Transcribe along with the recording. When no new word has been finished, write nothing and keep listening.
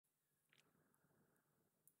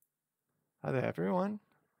Hi there everyone.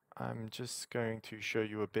 I'm just going to show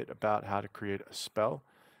you a bit about how to create a spell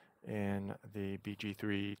in the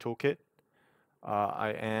BG3 toolkit.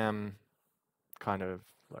 I am kind of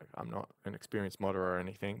like, I'm not an experienced modder or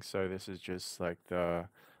anything, so this is just like the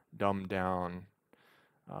dumbed down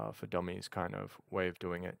for dummies kind of way of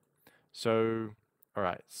doing it. So,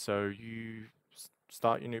 alright, so you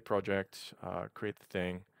start your new project, create the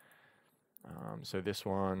thing. So this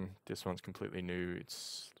one's completely new.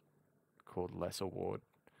 It's called Less Award.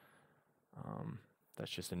 That's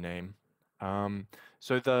just a name.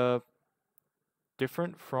 So the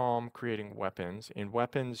different from creating weapons, in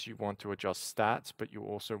weapons you want to adjust stats, but you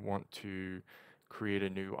also want to create a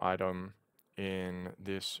new item in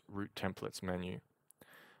this root templates menu.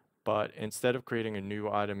 But instead of creating a new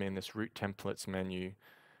item in this root templates menu,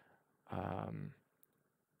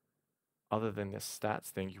 other than this stats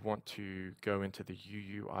thing, you want to go into the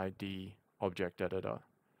UUID object editor.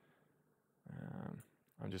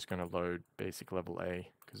 I'm just going to load basic level A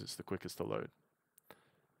because it's the quickest to load.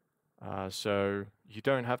 So you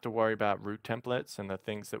don't have to worry about root templates and the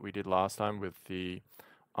things that we did last time with the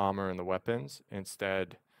armor and the weapons.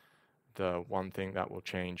 Instead, the one thing that will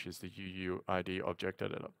change is the UUID object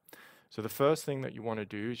editor. So the first thing that you want to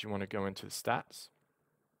do is you want to go into the stats.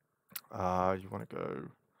 You want to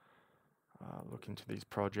go look into these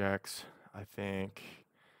projects. I think,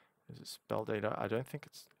 is it spell data? I don't think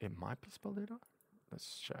it might be spell data.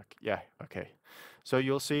 Let's check. Yeah, okay. So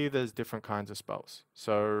you'll see there's different kinds of spells.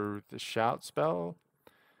 So the shout spell,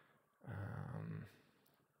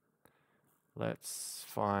 let's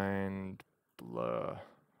find blur.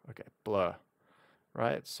 Okay, blur,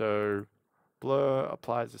 right? So blur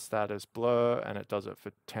applies the status blur and it does it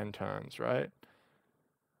for 10 turns, right?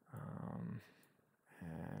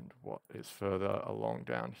 And what is further along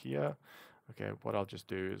down here? Okay, what I'll just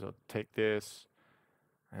do is I'll take this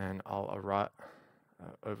and I'll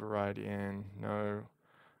override in no.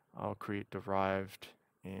 I'll create derived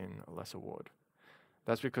in a lesser word.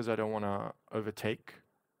 That's because I don't want to overtake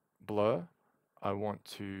blur. I want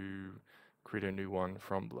to create a new one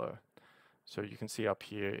from blur. So you can see up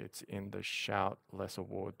here, it's in the shout less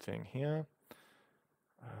award thing here.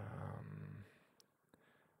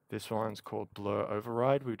 This one's called blur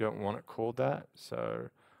override. We don't want it called that, so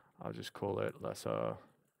I'll just call it less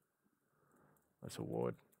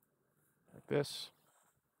award like this.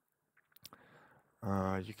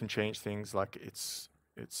 You can change things like its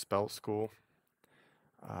spell school.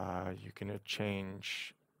 You can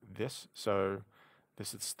change this. So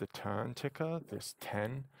this is the turn ticker, this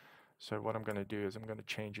 10. So what I'm going to do is I'm going to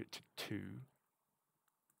change it to 2.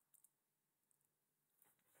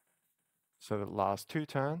 So the last 2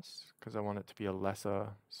 turns, because I want it to be a lesser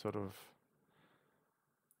sort of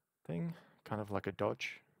thing, kind of like a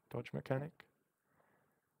dodge mechanic.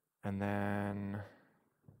 And then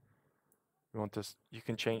you want this, you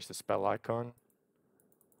can change the spell icon,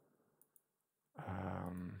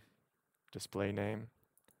 display name.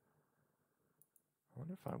 I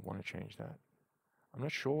wonder if I want to change that. I'm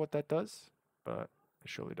not sure what that does, but it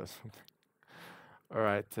surely does something. All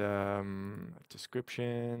right,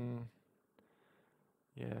 description.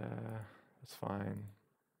 Yeah, that's fine.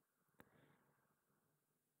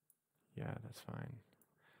 Yeah, that's fine.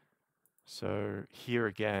 So here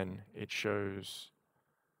again, it shows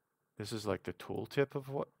this is like the tooltip of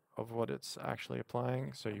what it's actually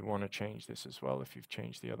applying. So you want to change this as well if you've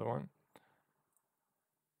changed the other one.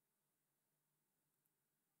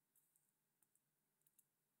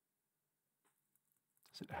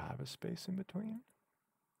 Does it have a space in between?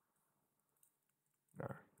 No.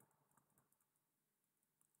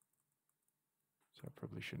 So I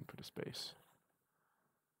probably shouldn't put a space.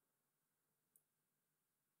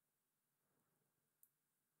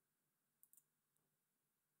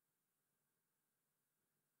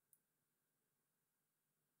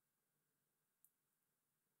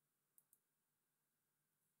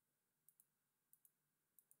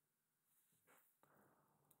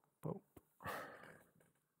 Boop.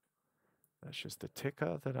 That's just the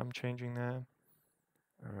ticker that I'm changing there.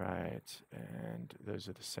 All right, and those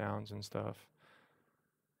are the sounds and stuff.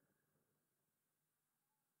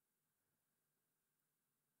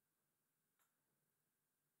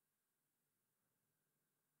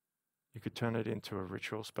 You could turn it into a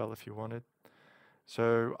ritual spell if you wanted.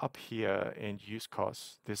 So up here in use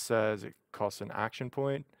costs, this says it costs an action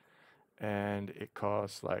point and it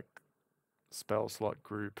costs like spell slot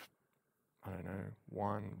group, I don't know,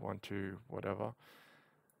 1, 1, 2, whatever.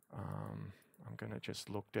 I'm gonna just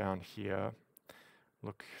look down here,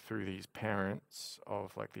 look through these parents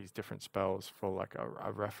of like these different spells for like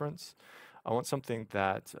a reference. I want something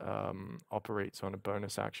that operates on a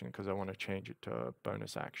bonus action because I want to change it to a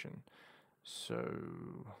bonus action. So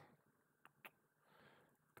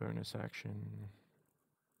bonus action.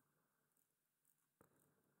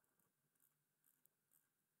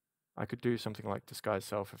 I could do something like disguise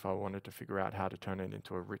self if I wanted to figure out how to turn it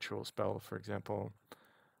into a ritual spell, for example.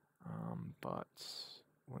 But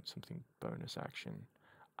want something bonus action.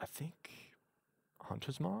 I think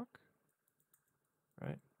Hunter's Mark,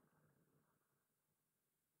 right?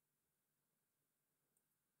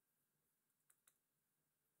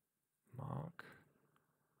 Mark,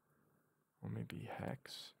 or maybe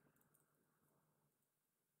Hex.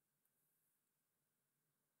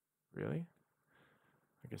 Really?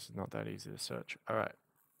 I guess it's not that easy to search. All right,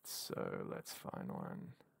 so let's find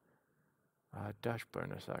one. Dash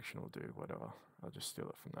bonus action will do, whatever. I'll just steal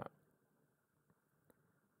it from that.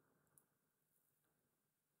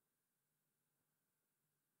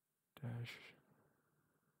 Dash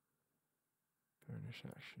bonus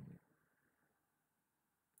action.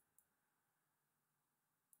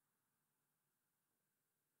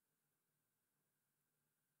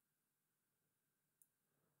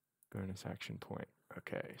 Bonus action point.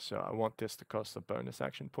 Okay, so I want this to cost a bonus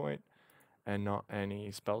action point and not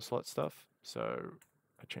any spell slot stuff. So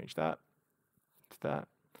I change that to that.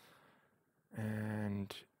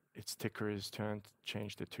 And its ticker is turned,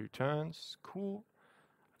 changed to 2 turns. Cool.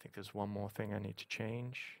 I think there's one more thing I need to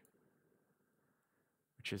change,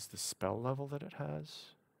 which is the spell level that it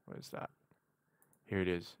has. What is that? Here it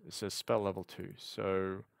is. It says spell level 2.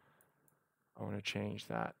 So I want to change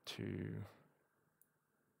that to, I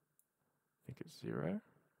think it's 0.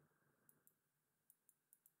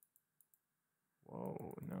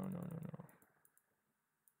 Whoa, no, no, no, no.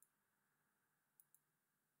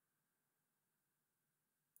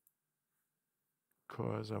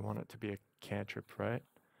 Because I want it to be a cantrip, right?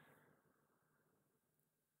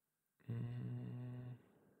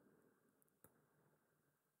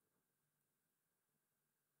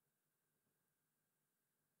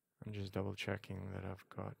 I'm just double checking that I've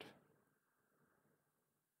got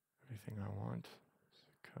everything I want.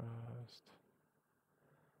 Cast.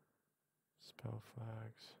 Spell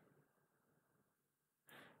flags.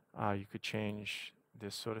 You could change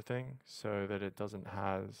this sort of thing so that it doesn't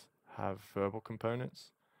have verbal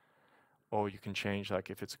components. Or you can change, like,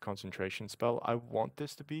 if it's a concentration spell. I want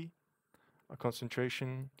this to be a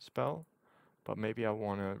concentration spell, but maybe I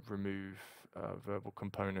want to remove verbal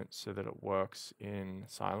components so that it works in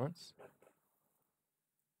silence.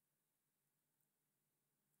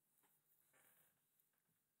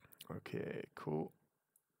 Okay, cool.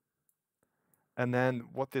 And then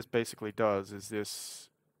what this basically does is this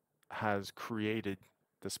has created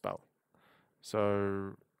the spell.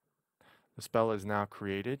 So the spell is now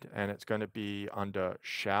created and it's going to be under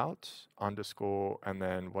shout underscore and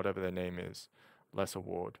then whatever their name is, lesser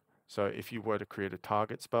ward. So if you were to create a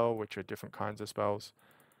target spell, which are different kinds of spells,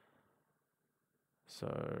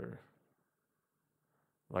 so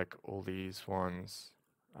like all these ones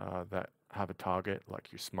that have a target, like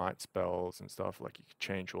your smite spells and stuff, like you could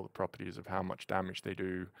change all the properties of how much damage they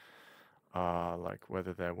do, like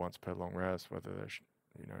whether they're once per long rest, whether they're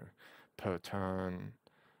per turn,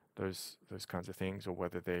 those kinds of things, or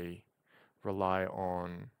whether they rely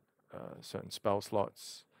on certain spell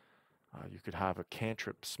slots. You could have a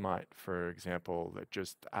cantrip smite, for example, that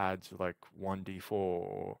just adds like 1d4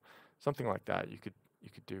 or something like that. You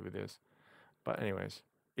could do with this. But anyways,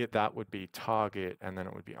 that would be target, and then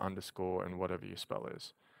it would be underscore, and whatever your spell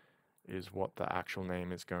is what the actual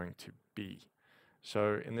name is going to be.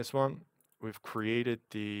 So in this one, we've created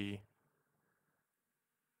the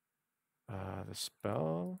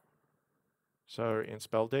spell. So in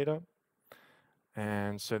spell data,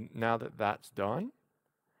 and so now that that's done,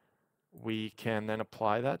 we can then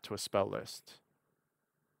apply that to a spell list.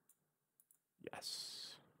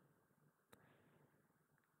 Yes.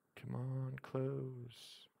 Come on,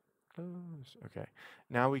 close. Close. Okay.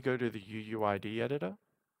 Now we go to the UUID editor.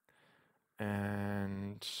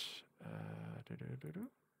 And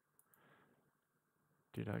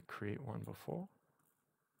did I create one before?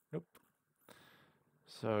 Nope.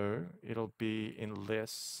 So it'll be in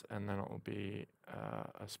lists, and then it will be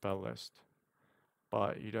a spell list.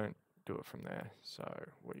 But you don't do it from there. So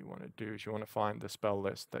what you want to do is you want to find the spell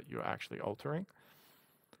list that you're actually altering.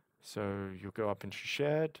 So you'll go up into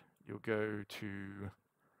shared, you'll go to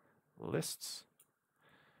lists,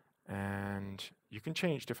 and you can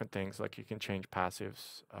change different things. Like you can change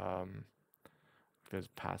passives. There's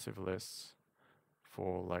passive lists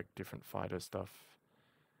for like different fighter stuff,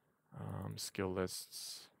 skill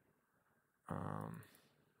lists. All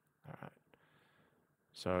right.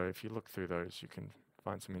 So if you look through those, you can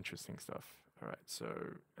find some interesting stuff. All right, so,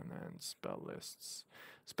 and then spell lists.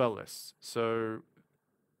 Spell lists. So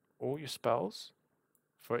all your spells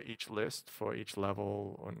for each list, for each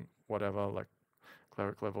level, and whatever, like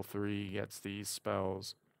Cleric level 3 gets these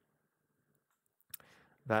spells.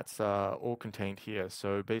 That's all contained here.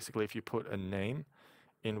 So basically, if you put a name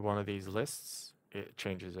in one of these lists, it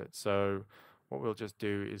changes it. So what we'll just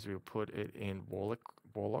do is we'll put it in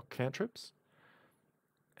Warlock cantrips.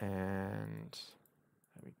 And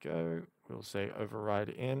there we go. We'll say override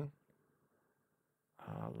in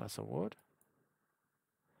lesser ward.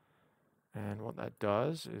 And what that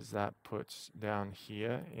does is that puts down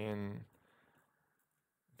here in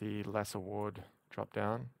the lesser ward drop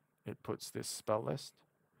down, it puts this spell list.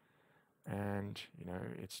 And you know,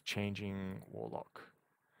 it's changing Warlock.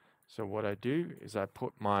 So what I do is I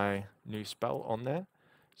put my new spell on there.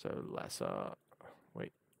 So lesser,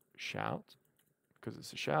 shout, because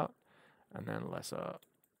it's a shout, and then lesser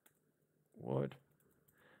wood,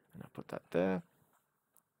 and I put that there.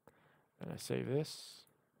 Then I save this.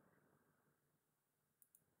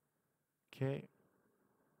 Okay.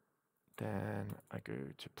 Then I go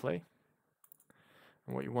to play.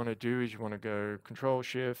 And what you want to do is you want to go Control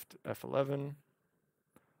Shift F11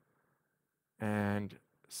 and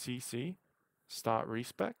CC, start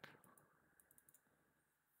respec.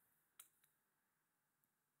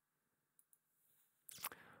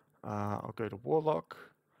 I'll go to Warlock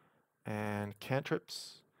and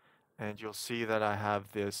cantrips, and you'll see that I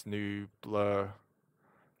have this new blur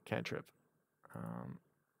cantrip.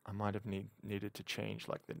 I might have needed to change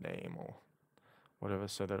like the name or whatever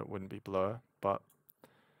so that it wouldn't be blur, but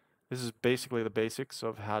this is basically the basics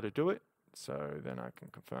of how to do it. So then I can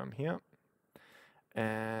confirm here,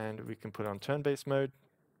 and we can put on turn-based mode,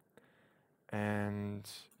 and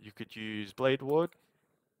you could use Blade Ward.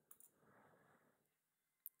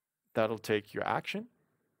 That'll take your action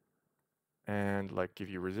and like give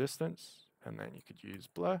you resistance, and then you could use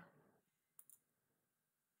blur,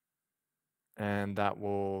 and that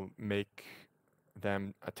will make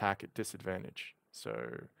them attack at disadvantage.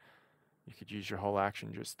 So you could use your whole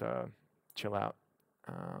action just to chill out,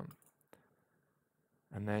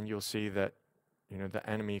 and then you'll see that the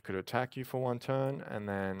enemy could attack you for one turn, and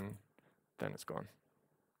then it's gone.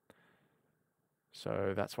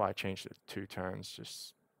 So that's why I changed it to 2 turns,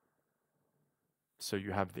 just so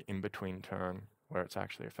you have the in-between turn where it's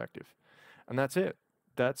actually effective. And that's it.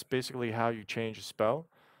 That's basically how you change a spell.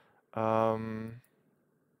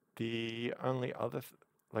 The only other,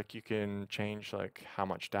 like you can change like how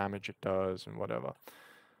much damage it does and whatever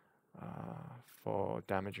for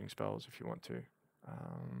damaging spells if you want to.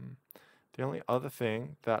 The only other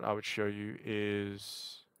thing that I would show you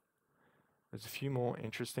is there's a few more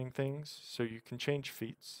interesting things. So you can change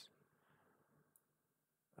feats.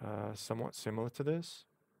 Somewhat similar to this.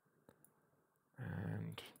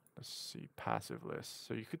 And let's see, passive lists.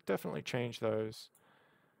 So you could definitely change those.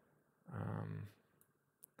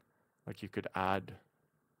 Like you could add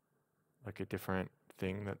like a different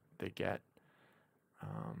thing that they get.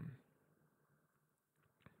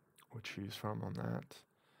 We'll choose from on that.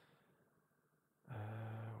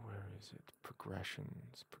 Where is it?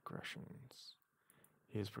 Progressions.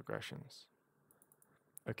 Here's progressions.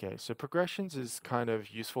 Okay, so progressions is kind of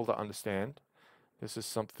useful to understand. This is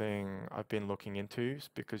something I've been looking into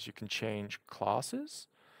because you can change classes,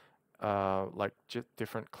 like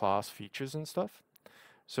different class features and stuff.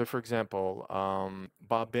 So for example,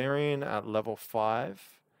 Barbarian at level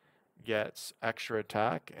 5 gets extra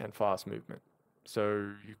attack and fast movement.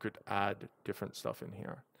 So you could add different stuff in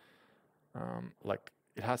here. Like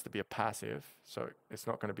it has to be a passive, so it's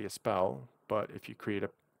not going to be a spell, but if you create a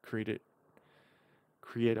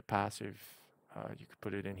passive, you could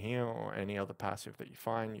put it in here, or any other passive that you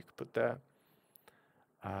find, you could put there.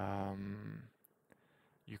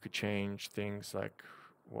 You could change things like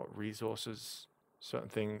what resources certain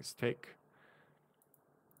things take.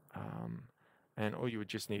 And all you would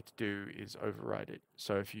just need to do is override it.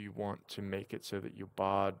 So if you want to make it so that your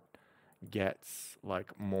bard gets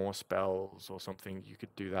like more spells or something, you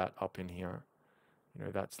could do that up in here.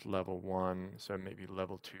 That's level 1, so maybe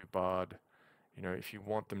level 2 bard. If you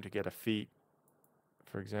want them to get a feat,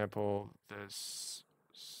 for example, there's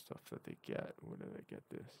stuff that they get. Where do they get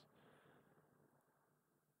this?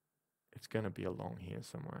 It's going to be along here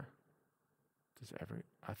somewhere.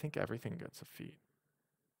 I think everything gets a feat.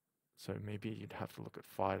 So maybe you'd have to look at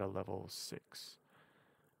fighter level 6.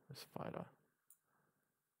 This fighter.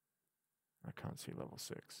 I can't see level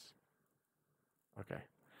 6. Okay.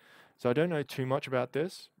 So I don't know too much about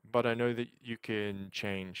this, but I know that you can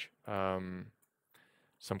change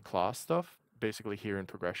some class stuff basically here in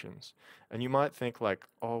progressions. And you might think like,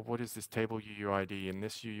 oh, what is this table UUID and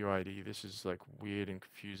this UUID? This is like weird and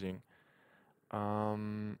confusing.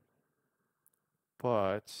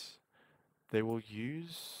 But they will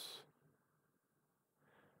use,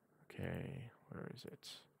 okay, where is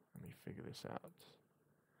it? Let me figure this out.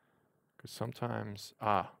 Because sometimes,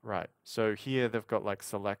 right. So here they've got like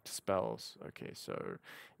select spells. Okay, so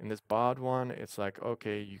in this barred one, it's like,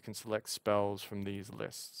 okay, you can select spells from these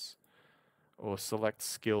lists or select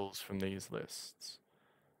skills from these lists.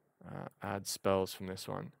 Add spells from this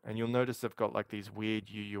one. And you'll notice they've got like these weird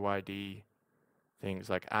UUID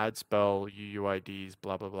things like add spell, UUIDs,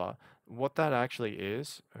 blah, blah, blah. What that actually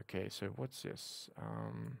is, okay, so what's this?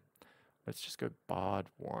 Let's just go barred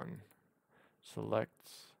one.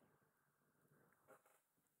 Select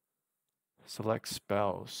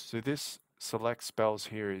spells. So this select spells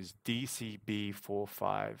here is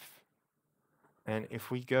DCB45. And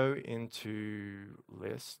if we go into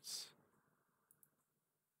lists,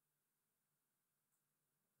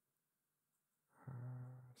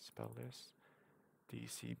 spell list,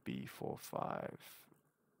 DCB45,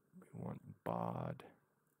 we want barred.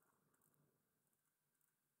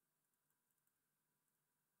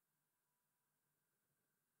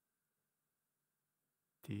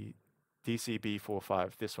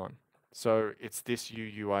 DCB45, this one. So it's this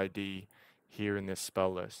UUID here in this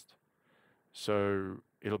spell list. So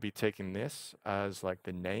it'll be taking this as like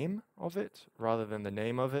the name of it rather than the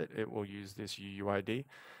name of it. It will use this UUID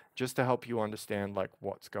just to help you understand like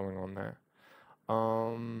what's going on there.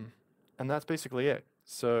 And that's basically it.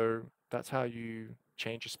 So that's how you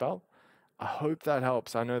change a spell. I hope that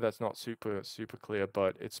helps. I know that's not super clear,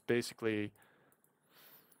 but it's basically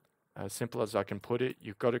as simple as I can put it.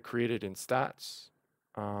 You've got to create it in stats.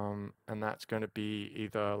 And that's going to be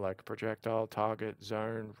either like projectile, target,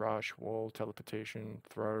 zone, rush, wall, teleportation,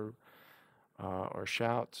 throw, or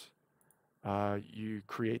shout. You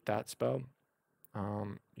create that spell.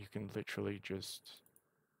 You can literally just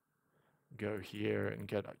go here and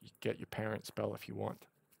get your parent spell if you want.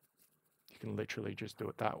 You can literally just do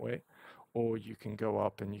it that way. Or you can go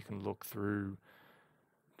up and you can look through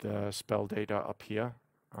the spell data up here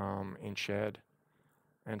in shared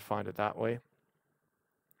and find it that way.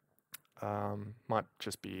 Might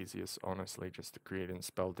just be easiest, honestly, just to create in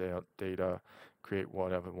spell data, create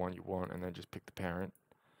whatever one you want, and then just pick the parent.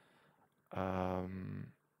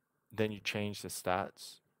 Then you change the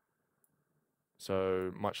stats.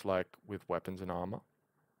 So much like with weapons and armor.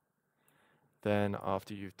 Then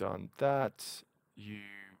after you've done that, you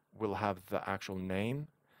will have the actual name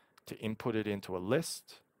to input it into a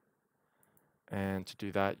list. And to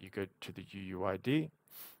do that, you go to the UUID,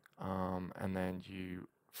 and then you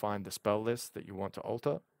find the spell list that you want to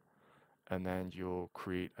alter, and then you'll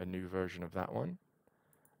create a new version of that one,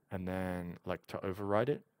 and then like to override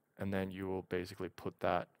it, and then you will basically put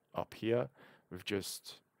that up here with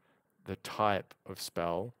just the type of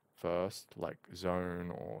spell first, like zone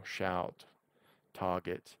or shout,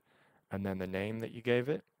 target, and then the name that you gave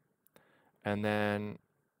it. And then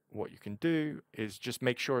what you can do is just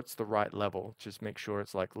make sure it's the right level. Just make sure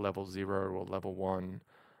it's like level 0 or level 1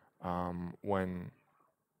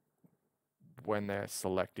 when they're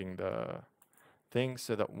selecting the thing,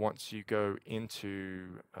 so that once you go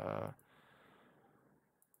into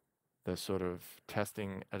the sort of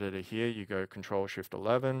testing editor here, you go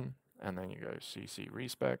Control-Shift-11, and then you go CC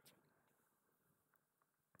respect.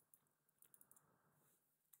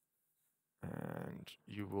 And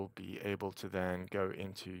you will be able to then go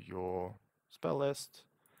into your spell list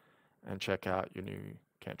and check out your new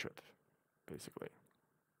cantrip, basically.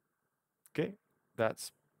 Okay,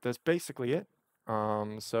 that's basically it.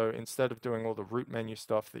 So instead of doing all the root menu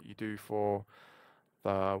stuff that you do for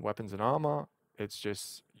the weapons and armor, it's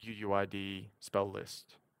just UUID spell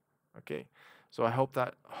list. Okay, so I hope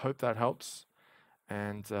that helps,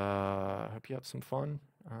 and I hope you have some fun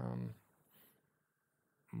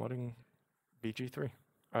modding BG3.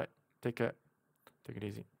 All right, take care. Take it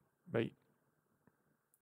easy. Bye.